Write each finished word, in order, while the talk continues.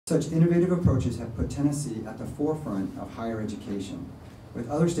Such innovative approaches have put Tennessee at the forefront of higher education, with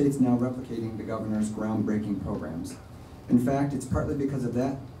other states now replicating the governor's groundbreaking programs. In fact, it's partly because of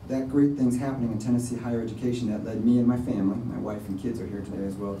that great things happening in Tennessee higher education that led me and my family, my wife and kids are here today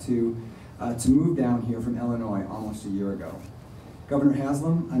as well too, to move down here from Illinois almost a year ago. Governor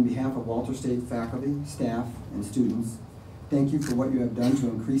Haslam, on behalf of Walter State faculty, staff, and students, thank you for what you have done to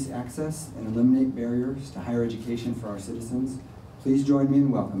increase access and eliminate barriers to higher education for our citizens. Please join me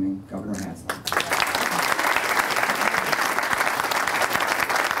in welcoming Governor Haslam.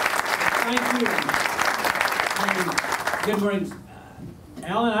 Thank you. Good morning.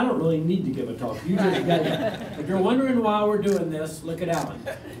 Alan, I don't really need to give a talk. You just got it. If you're wondering why we're doing this, look at Alan.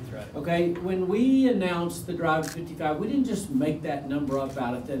 Okay, when we announced the Drive to 55, we didn't just make that number up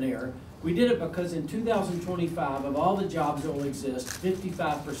out of thin air. We did it because in 2025, of all the jobs that will exist,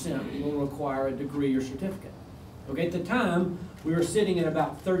 55% will require a degree or certificate. Okay, at the time, we were sitting at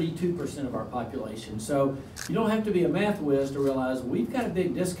about 32% of our population. So you don't have to be a math whiz to realize we've got a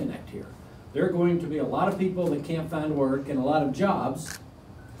big disconnect here. There are going to be a lot of people that can't find work and a lot of jobs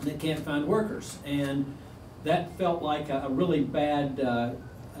that can't find workers. And that felt like a really bad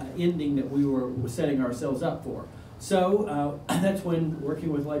ending that we were setting ourselves up for. So that's when,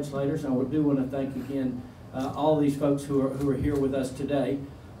 working with legislators, and I do want to thank again all these folks who are here with us today,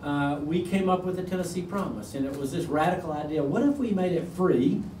 we came up with the Tennessee Promise. And it was this radical idea, what if we made it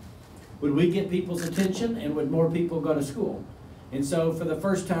free? Would we get people's attention, and would more people go to school? And so for the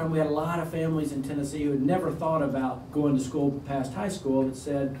first time, we had a lot of families in Tennessee who had never thought about going to school past high school that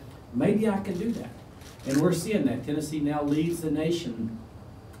said, maybe I can do that. And we're seeing that. Tennessee now leads the nation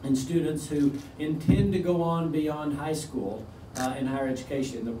in students who intend to go on beyond high school in higher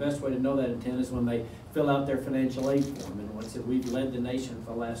education. The best way to know that intent is when they fill out their financial aid form. And what's it, we've led the nation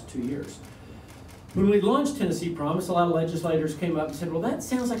for the last 2 years. When we launched Tennessee Promise, a lot of legislators came up and said, well, that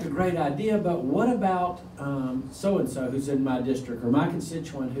sounds like a great idea, but what about so-and-so who's in my district, or my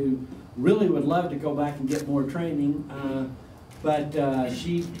constituent who really would love to go back and get more training, but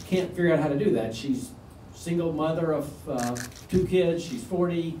she can't figure out how to do that. She's a single mother of 2 kids, she's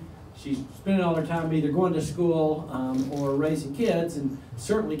 40, she's spending all her time either going to school or raising kids, and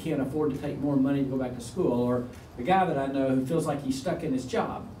certainly can't afford to take more money to go back to school. Or the guy that I know who feels like he's stuck in his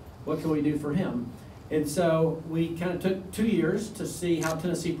job. What can we do for him? And so we kind of took 2 years to see how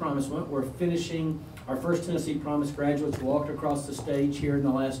Tennessee Promise went. We're finishing our first Tennessee Promise graduates walked across the stage here in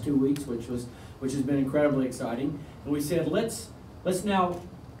the last 2 weeks, which has been incredibly exciting. And we said, let's now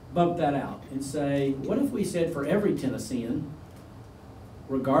bump that out and say, what if we said for every Tennessean,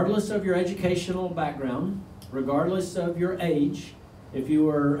 regardless of your educational background, regardless of your age, if you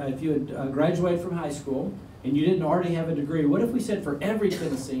had graduated from high school and you didn't already have a degree, what if we said for every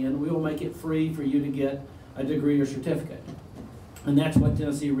Tennessean, we will make it free for you to get a degree or certificate? And that's what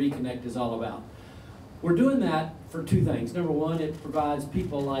Tennessee Reconnect is all about. We're doing that for 2 things. Number one, it provides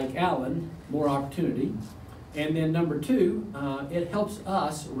people like Alan more opportunity. And then number 2, it helps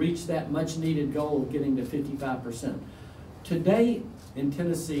us reach that much needed goal of getting to 55%. Today in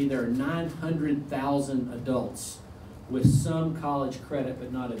Tennessee, there are 900,000 adults with some college credit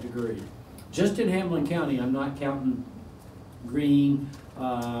but not a degree. Just in Hamlin County, I'm not counting Greene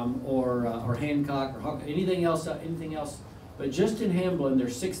or Hancock or Hawk, anything else, but just in Hamlin,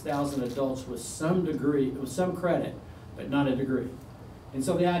 there's 6,000 adults with some degree, with some credit, but not a degree. And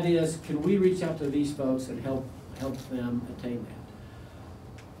so the idea is, can we reach out to these folks and help them attain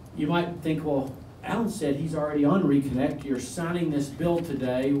that? You might think, well, Alan said he's already on Reconnect. You're signing this bill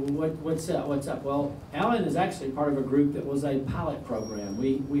today. What's up? Well, Alan is actually part of a group that was a pilot program.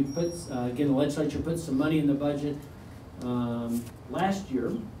 We put, again, the legislature put some money in the budget last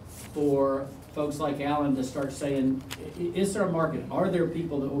year for folks like Alan to start saying, is there a market? Are there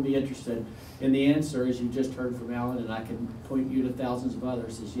people that will be interested? And the answer, as you just heard from Alan, and I can point you to thousands of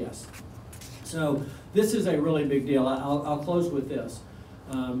others, is yes. So this is a really big deal. I'll close with this.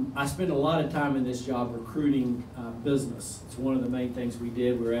 I spent a lot of time in this job recruiting business. It's one of the main things we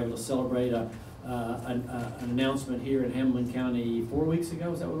did. We were able to celebrate an announcement here in Hamlin County 4 weeks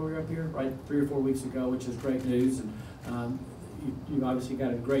ago. Is that when we were up here? Right, 3 or 4 weeks ago, which is great news. And you've obviously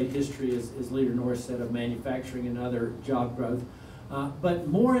got a great history, as Leader Norris said, of manufacturing and other job growth. But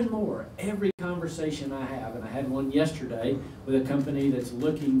more and more, every conversation I have, and I had one yesterday with a company that's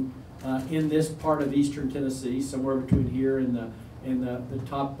looking in this part of eastern Tennessee, somewhere between here and the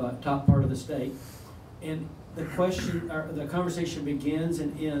top part of the state, and the question, or the conversation begins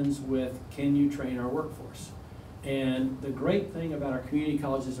and ends with, can you train our workforce? And the great thing about our community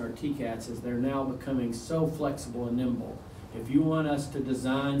colleges, our TCATs, is they're now becoming so flexible and nimble. If you want us to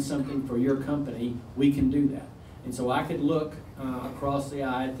design something for your company, we can do that. And so I could look across the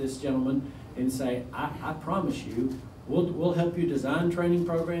eye at this gentleman and say, I promise you, we'll help you design training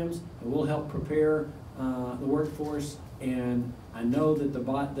programs, and we'll help prepare the workforce, and I know that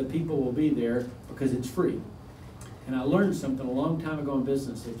the people will be there because it's free. And I learned something a long time ago in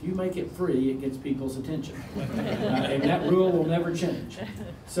business. If you make it free, it gets people's attention. And that rule will never change.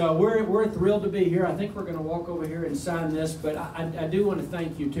 So we're thrilled to be here. I think we're going to walk over here and sign this, but I do want to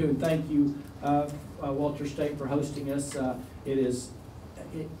thank you too, and thank you, Walter State, for hosting us.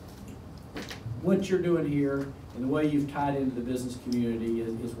 What you're doing here and the way you've tied into the business community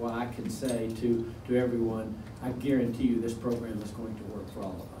is what I can say to everyone. I guarantee you this program is going to work for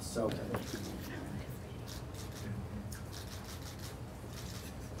all of us. So.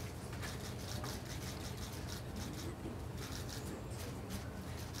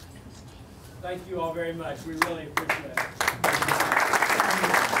 Thank you all very much. We really appreciate it.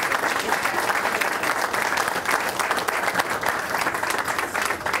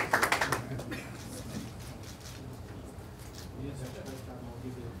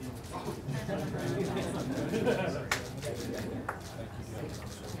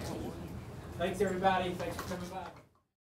 Thanks, everybody. Thanks for coming by.